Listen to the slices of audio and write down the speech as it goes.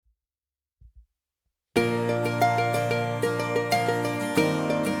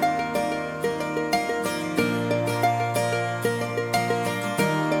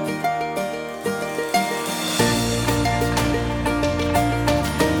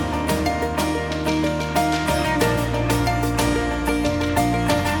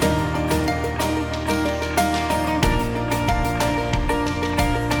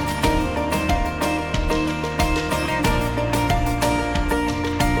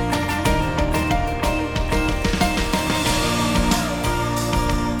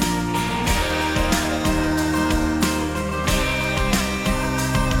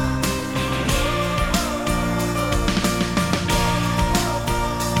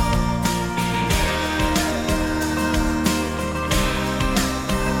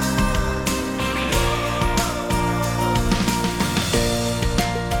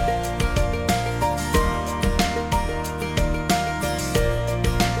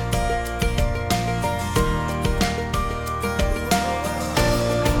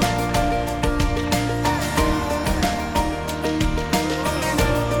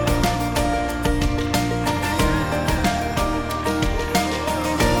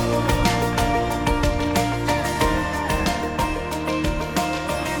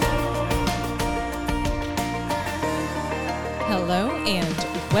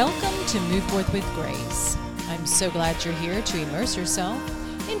Move Forth with Grace. I'm so glad you're here to immerse yourself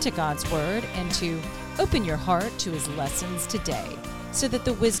into God's Word and to open your heart to His lessons today so that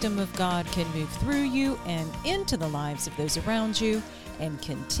the wisdom of God can move through you and into the lives of those around you and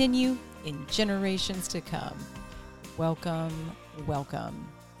continue in generations to come. Welcome, welcome.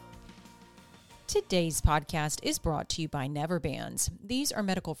 Today's podcast is brought to you by Neverbands. These are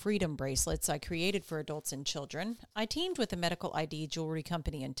medical freedom bracelets I created for adults and children. I teamed with a medical ID jewelry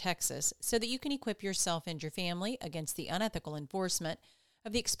company in Texas so that you can equip yourself and your family against the unethical enforcement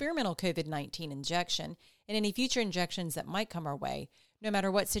of the experimental COVID-19 injection and any future injections that might come our way, no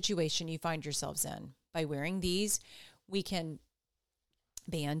matter what situation you find yourselves in. By wearing these, we can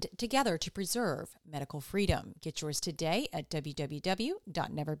band together to preserve medical freedom. Get yours today at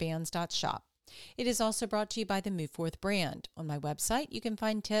www.neverbands.shop. It is also brought to you by the Move Forth brand. On my website, you can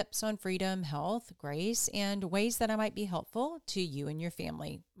find tips on freedom, health, grace, and ways that I might be helpful to you and your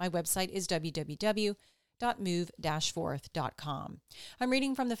family. My website is www.move-forth.com. I'm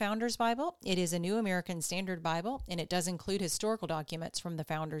reading from the Founders Bible. It is a New American Standard Bible, and it does include historical documents from the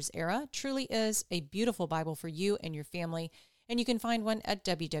Founders era. Truly is a beautiful Bible for you and your family, and you can find one at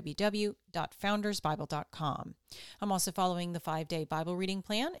www.foundersbible.com. I'm also following the 5-day Bible reading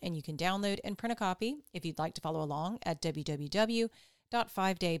plan, and you can download and print a copy if you'd like to follow along at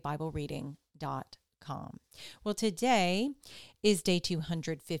www.5daybiblereading.com. Well, today is day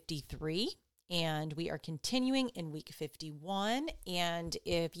 253, and we are continuing in week 51. And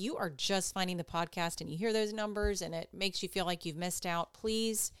if you are just finding the podcast and you hear those numbers and it makes you feel like you've missed out,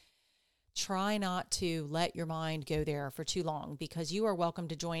 please try not to let your mind go there for too long, because you are welcome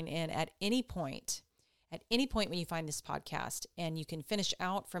to join in at any point when you find this podcast, and you can finish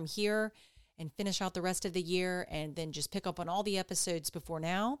out from here and finish out the rest of the year and then just pick up on all the episodes before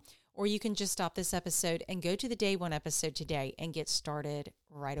now, or you can just stop this episode and go to the day one episode today and get started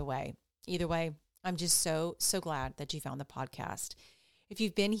right away. Either way, I'm just so glad that you found the podcast. If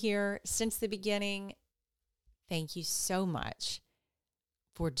you've been here since the beginning, thank you so much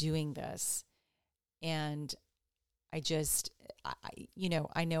for doing this. And I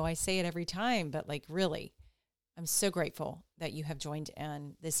know I say it every time, but really, I'm so grateful that you have joined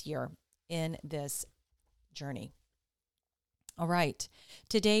in this year in this journey. All right.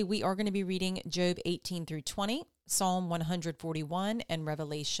 Today we are going to be reading Job 18 through 20, Psalm 141, and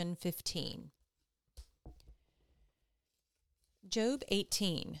Revelation 15. Job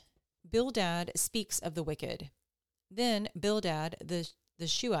 18. Bildad speaks of the wicked. Then Bildad the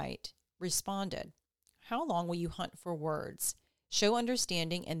Shuhite responded, "How long will you hunt for words? Show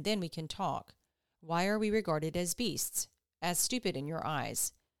understanding, and then we can talk. Why are we regarded as beasts, as stupid in your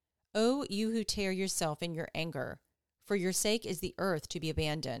eyes? O you who tear yourself in your anger, for your sake is the earth to be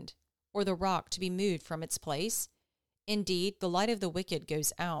abandoned, or the rock to be moved from its place? Indeed, the light of the wicked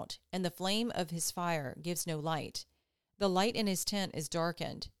goes out, and the flame of his fire gives no light. The light in his tent is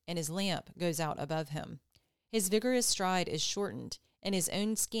darkened, and his lamp goes out above him. His vigorous stride is shortened, and his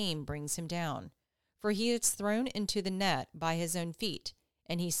own scheme brings him down. For he is thrown into the net by his own feet,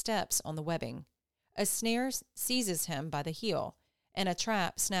 and he steps on the webbing. A snare seizes him by the heel, and a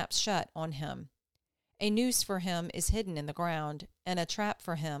trap snaps shut on him. A noose for him is hidden in the ground, and a trap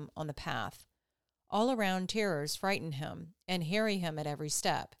for him on the path. All around terrors frighten him, and harry him at every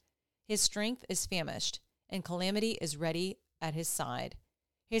step. His strength is famished, and calamity is ready at his side.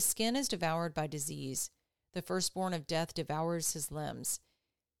 His skin is devoured by disease. The firstborn of death devours his limbs.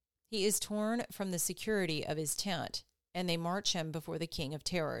 He is torn from the security of his tent, and they march him before the king of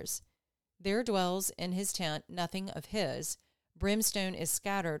terrors. There dwells in his tent nothing of his. Brimstone is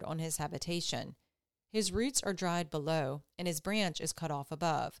scattered on his habitation. His roots are dried below, and his branch is cut off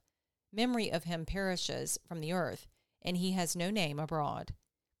above. Memory of him perishes from the earth, and he has no name abroad.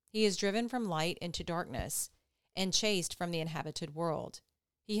 He is driven from light into darkness, and chased from the inhabited world.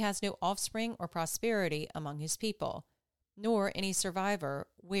 He has no offspring or prosperity among his people, nor any survivor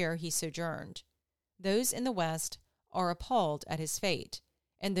where he sojourned. Those in the west are appalled at his fate,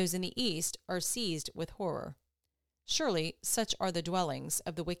 and those in the east are seized with horror. Surely such are the dwellings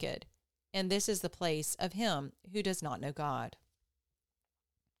of the wicked, and this is the place of him who does not know God."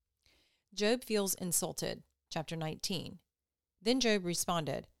 Job feels insulted. Chapter 19. Then Job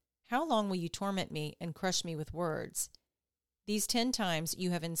responded, "How long will you torment me and crush me with words? These 10 times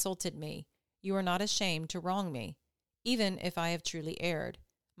you have insulted me. You are not ashamed to wrong me. Even if I have truly erred,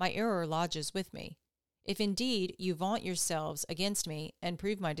 my error lodges with me. If indeed you vaunt yourselves against me and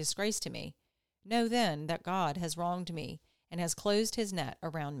prove my disgrace to me, know then that God has wronged me and has closed his net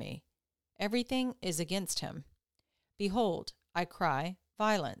around me. Everything is against him. Behold, I cry,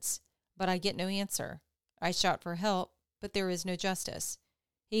 violence, but I get no answer. I shout for help, but there is no justice.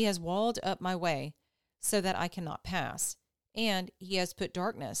 He has walled up my way so that I cannot pass, and he has put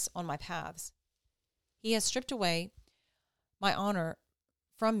darkness on my paths. He has stripped away my honor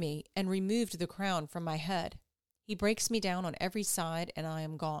from me and removed the crown from my head. He breaks me down on every side, and I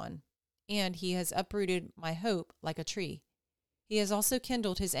am gone. And he has uprooted my hope like a tree. He has also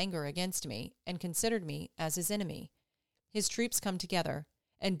kindled his anger against me and considered me as his enemy. His troops come together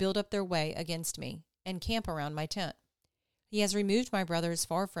and build up their way against me and camp around my tent. He has removed my brothers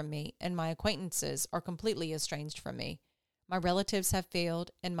far from me, and my acquaintances are completely estranged from me. My relatives have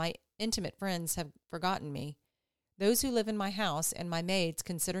failed, and my intimate friends have forgotten me. Those who live in my house and my maids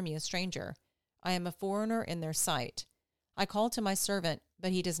consider me a stranger. I am a foreigner in their sight. I call to my servant,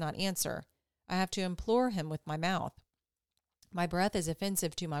 but he does not answer. I have to implore him with my mouth. My breath is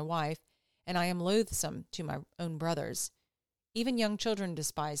offensive to my wife, and I am loathsome to my own brothers. Even young children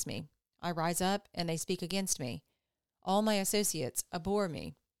despise me. I rise up, and they speak against me. All my associates abhor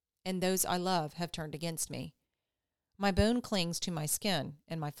me, and those I love have turned against me. My bone clings to my skin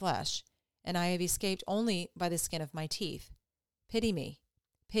and my flesh, and I have escaped only by the skin of my teeth. Pity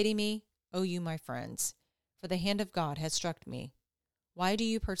me, O you my friends, for the hand of God has struck me. Why do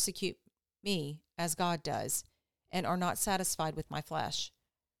you persecute me as God does, and are not satisfied with my flesh?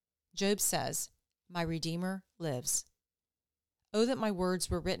 Job says, My Redeemer lives. Oh, that my words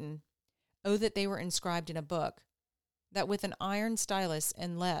were written. Oh, that they were inscribed in a book, that with an iron stylus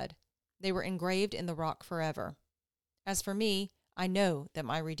and lead they were engraved in the rock forever. As for me, I know that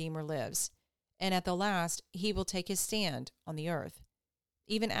my Redeemer lives, and at the last he will take his stand on the earth.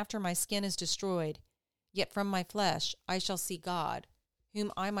 Even after my skin is destroyed, yet from my flesh I shall see God,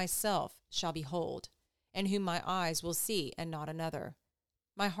 whom I myself shall behold, and whom my eyes will see and not another.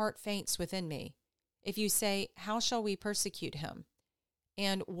 My heart faints within me. If you say, How shall we persecute him?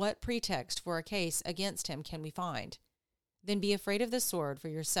 And what pretext for a case against him can we find? Then be afraid of the sword for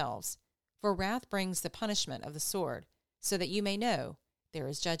yourselves, for wrath brings the punishment of the sword, so that you may know there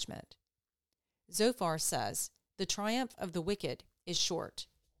is judgment. Zophar says, The triumph of the wicked is short.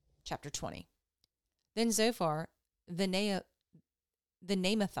 Chapter 20. Then Zophar, the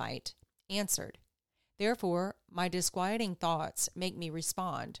Naamathite, answered, Therefore my disquieting thoughts make me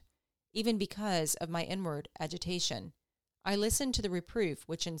respond, even because of my inward agitation. I listen to the reproof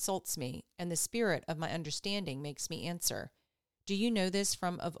which insults me, and the spirit of my understanding makes me answer. Do you know this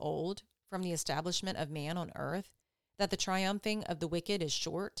from of old, from the establishment of man on earth, that the triumphing of the wicked is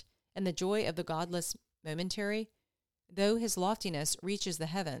short, and the joy of the godless momentary? Though his loftiness reaches the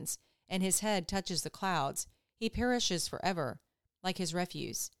heavens, and his head touches the clouds, he perishes forever, like his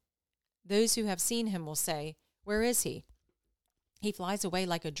refuse. Those who have seen him will say, Where is he? He flies away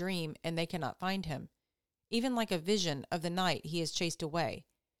like a dream, and they cannot find him. Even like a vision of the night he is chased away.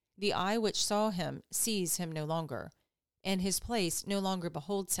 The eye which saw him sees him no longer, and his place no longer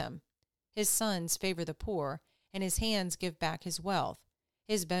beholds him. His sons favor the poor, and his hands give back his wealth.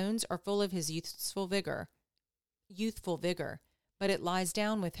 His bones are full of his youthful vigor, but it lies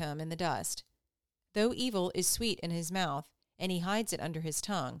down with him in the dust. Though evil is sweet in his mouth, and he hides it under his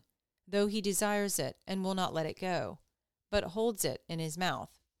tongue, though he desires it and will not let it go, but holds it in his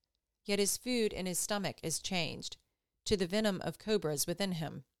mouth, yet his food in his stomach is changed to the venom of cobras within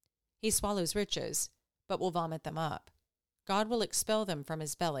him. He swallows riches, but will vomit them up. God will expel them from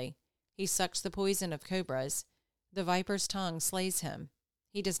his belly. He sucks the poison of cobras. The viper's tongue slays him.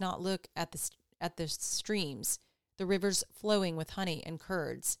 He does not look at the streams, the rivers flowing with honey and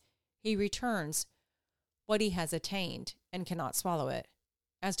curds. He returns what he has attained and cannot swallow it.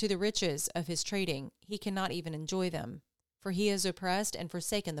 As to the riches of his trading, he cannot even enjoy them, for he has oppressed and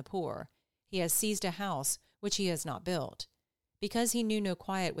forsaken the poor. He has seized a house which he has not built. Because he knew no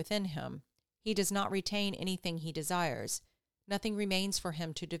quiet within him, he does not retain anything he desires. Nothing remains for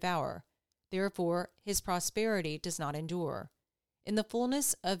him to devour. Therefore, his prosperity does not endure. In the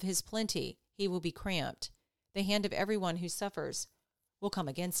fullness of his plenty, he will be cramped. The hand of everyone who suffers will come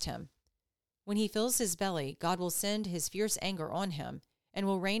against him. When he fills his belly, God will send his fierce anger on him and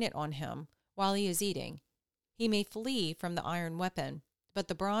will rain it on him while he is eating. He may flee from the iron weapon, but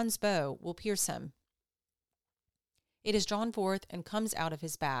the bronze bow will pierce him. It is drawn forth and comes out of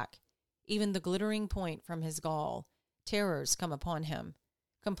his back, even the glittering point from his gall. Terrors come upon him.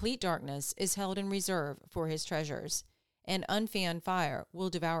 Complete darkness is held in reserve for his treasures, and unfanned fire will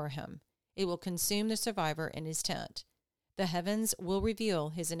devour him. It will consume the survivor in his tent. The heavens will reveal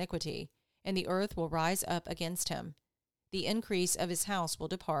his iniquity, and the earth will rise up against him. The increase of his house will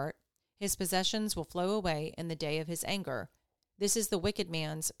depart. His possessions will flow away in the day of his anger. This is the wicked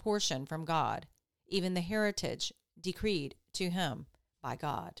man's portion from God, even the heritage decreed to him by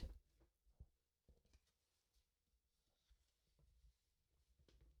God.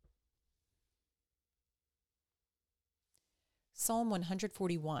 Psalm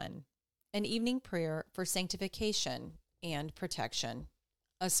 141, an evening prayer for sanctification and protection,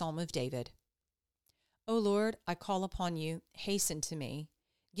 a psalm of David. O Lord, I call upon you, hasten to me.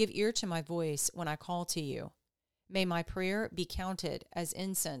 Give ear to my voice when I call to you. May my prayer be counted as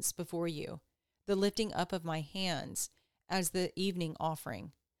incense before you, the lifting up of my hands as the evening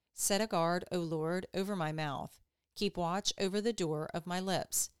offering. Set a guard, O Lord, over my mouth. Keep watch over the door of my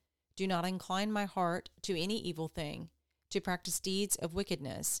lips. Do not incline my heart to any evil thing, to practice deeds of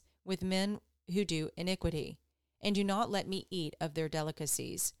wickedness with men who do iniquity, and do not let me eat of their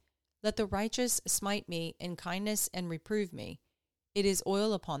delicacies. Let the righteous smite me in kindness and reprove me. It is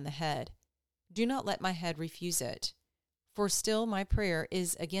oil upon the head. Do not let my head refuse it. For still my prayer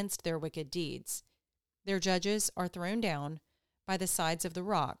is against their wicked deeds. Their judges are thrown down by the sides of the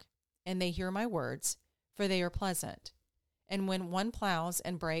rock, and they hear my words, for they are pleasant. And when one plows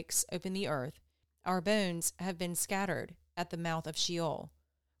and breaks open the earth, our bones have been scattered at the mouth of Sheol.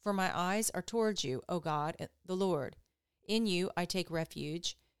 For my eyes are towards you, O God, the Lord. In you I take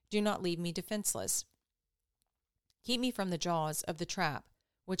refuge. Do not leave me defenseless. Keep me from the jaws of the trap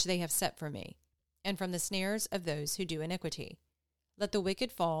which they have set for me, and from the snares of those who do iniquity. Let the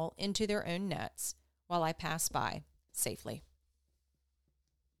wicked fall into their own nets, while I pass by safely.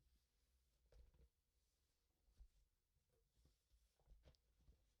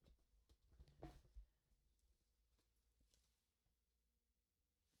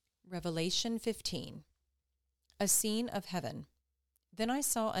 Revelation 15. A scene of heaven. Then I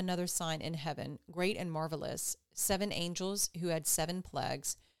saw another sign in heaven, great and marvelous, 7 angels who had 7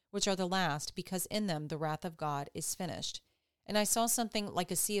 plagues, which are the last, because in them the wrath of God is finished. And I saw something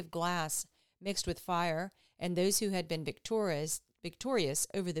like a sea of glass mixed with fire, and those who had been victorious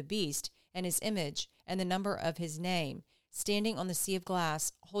over the beast and his image and the number of his name, standing on the sea of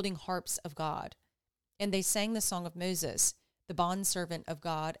glass, holding harps of God. And they sang the song of Moses, the bondservant of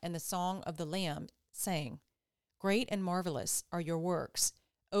God, and the song of the Lamb, saying, Great and marvelous are your works,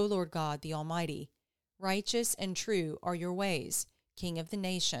 O Lord God the Almighty. Righteous and true are your ways, King of the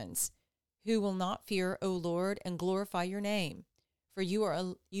nations. Who will not fear, O Lord, and glorify your name? For you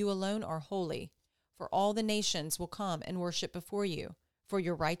alone are holy. For all the nations will come and worship before you, for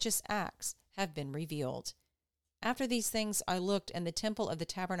your righteous acts have been revealed. After these things I looked, and the temple of the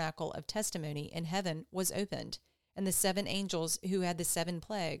tabernacle of testimony in heaven was opened, and the 7 angels who had the 7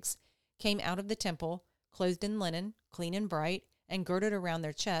 plagues came out of the temple, clothed in linen, clean and bright, and girded around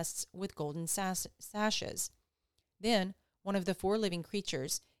their chests with golden sashes. Then one of the 4 living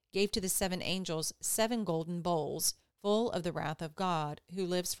creatures gave to the 7 angels 7 golden bowls full of the wrath of God, who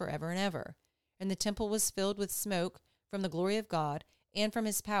lives forever and ever. And the temple was filled with smoke from the glory of God and from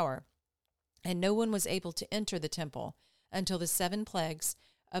his power, and no one was able to enter the temple until the 7 plagues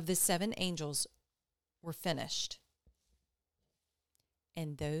of the 7 angels were finished.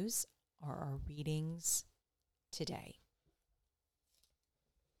 And those are our readings today.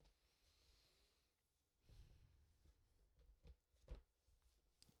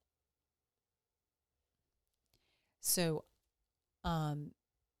 So, I'm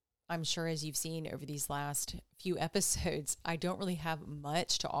sure as you've seen over these last few episodes, I don't really have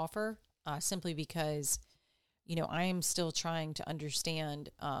much to offer, simply because, I am still trying to understand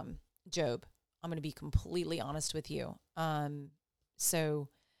Job. I'm going to be completely honest with you. So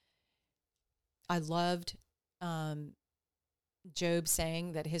I loved Job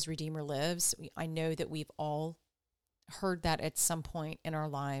saying that his Redeemer lives. I know that we've all heard that at some point in our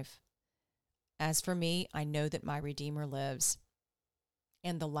life. As for me, I know that my Redeemer lives,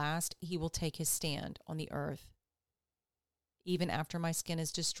 and the last he will take his stand on the earth. Even after my skin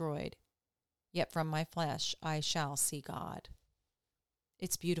is destroyed, yet from my flesh I shall see God.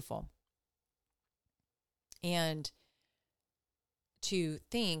 It's beautiful. And to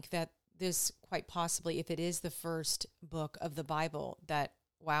think that this quite possibly, if it is the first book of the Bible, that,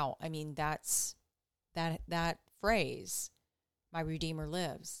 wow, I mean, that's that phrase, my Redeemer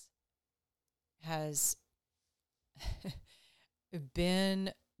lives, has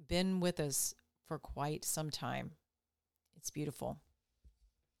been with us for quite some time. It's beautiful.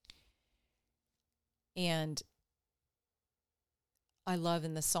 And I love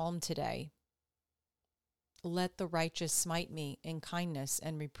in the psalm today, let the righteous smite me in kindness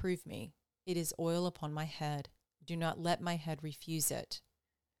and reprove me. It is oil upon my head. Do not let my head refuse it.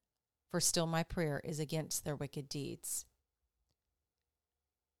 For still my prayer is against their wicked deeds.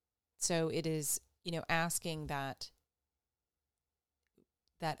 So it is, asking that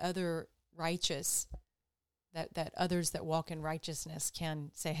other righteous, that others that walk in righteousness can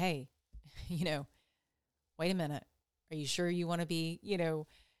say, hey, wait a minute. Are you sure you want to be,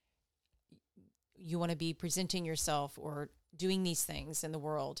 you want to be presenting yourself or doing these things in the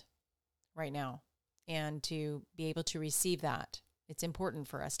world right now, and to be able to receive that. It's important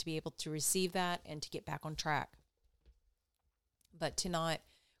for us to be able to receive that and to get back on track, but to not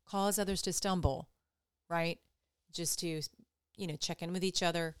cause others to stumble, right? Just to, check in with each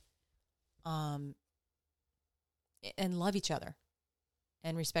other, and love each other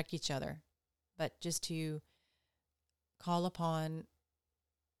and respect each other, but just to call upon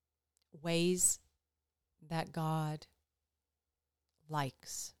ways that God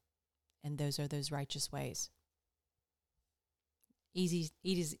likes, and those are those righteous ways. It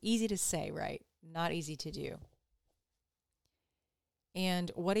is easy to say, right? Not easy to do.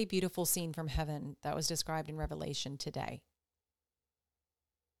 And what a beautiful scene from heaven that was described in Revelation today.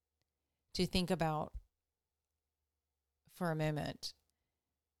 To think about for a moment,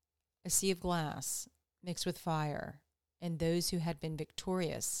 a sea of glass mixed with fire, and those who had been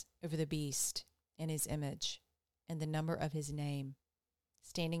victorious over the beast and his image and the number of his name,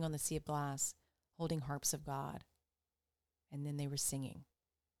 standing on the sea of glass, holding harps of God. And then they were singing.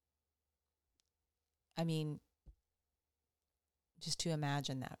 I mean, just to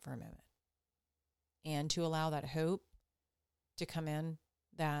imagine that for a moment. And to allow that hope to come in,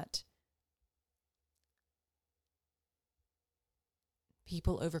 that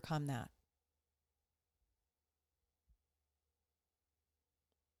people overcome that.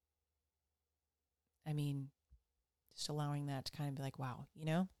 I mean, just allowing that to kind of be like, wow,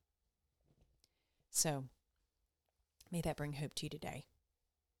 So, may that bring hope to you today.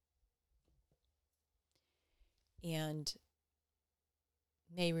 And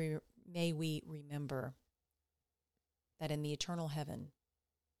may we remember that in the eternal heaven,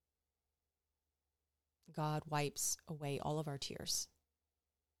 God wipes away all of our tears,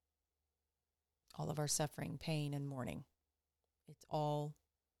 all of our suffering, pain, and mourning. It's all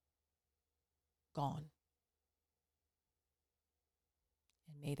gone.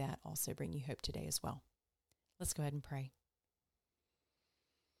 And may that also bring you hope today as well. Let's go ahead and pray.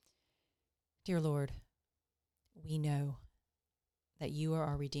 Dear Lord, we know that you are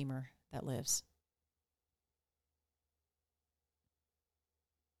our Redeemer that lives.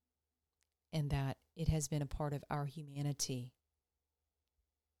 And that it has been a part of our humanity,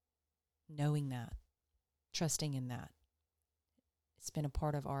 knowing that, trusting in that. It's been a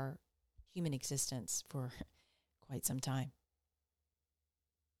part of our human existence for quite some time.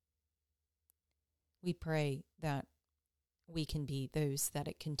 We pray that we can be those that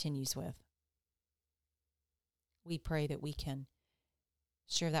it continues with. We pray that we can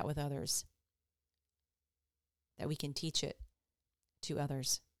share that with others, that we can teach it to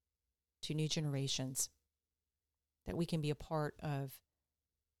others, to new generations, that we can be a part of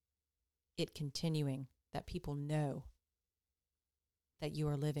it continuing, that people know that you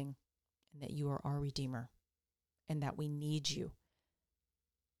are living and that you are our Redeemer, and that we need you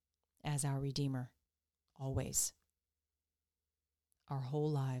as our Redeemer always, our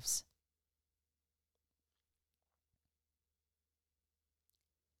whole lives.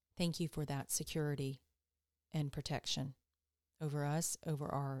 Thank you for that security and protection over us, over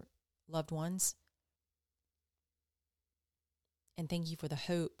our loved ones. And thank you for the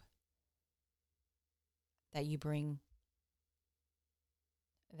hope that you bring,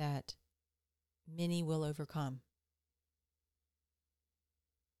 that many will overcome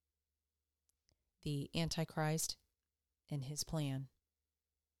the Antichrist and his plan.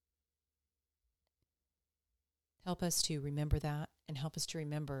 Help us to remember that, and help us to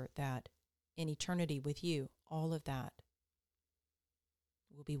remember that in eternity with you, all of that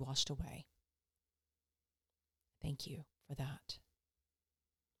will be washed away. Thank you for that.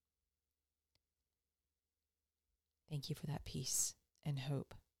 Thank you for that peace and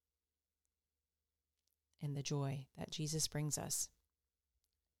hope and the joy that Jesus brings us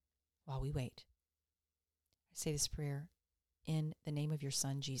while we wait. I say this prayer in the name of your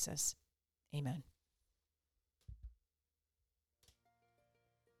Son, Jesus. Amen.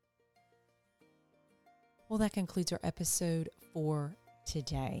 Well, that concludes our episode for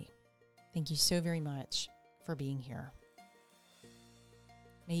today. Thank you so very much for being here.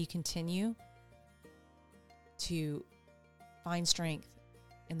 May you continue to find strength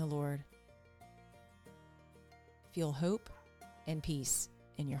in the Lord. Feel hope and peace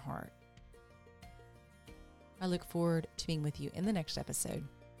in your heart. I look forward to being with you in the next episode.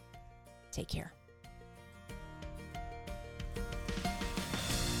 Take care.